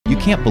You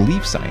can't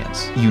believe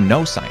science. You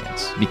know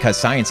science, because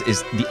science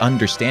is the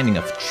understanding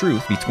of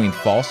truth between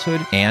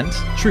falsehood and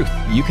truth.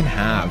 You can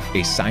have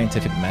a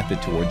scientific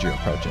method towards your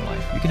approach in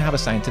life. You can have a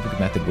scientific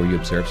method where you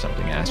observe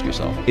something and ask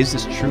yourself, is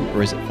this true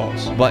or is it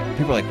false? But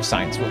people are like,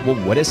 science. Well,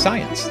 what is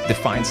science?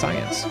 Define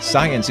science.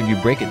 Science, if you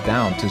break it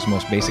down to its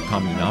most basic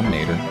common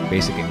denominator,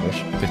 basic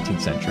English,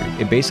 15th century,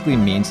 it basically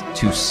means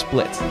to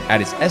split.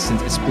 At its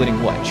essence, it's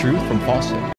splitting what? Truth from falsehood.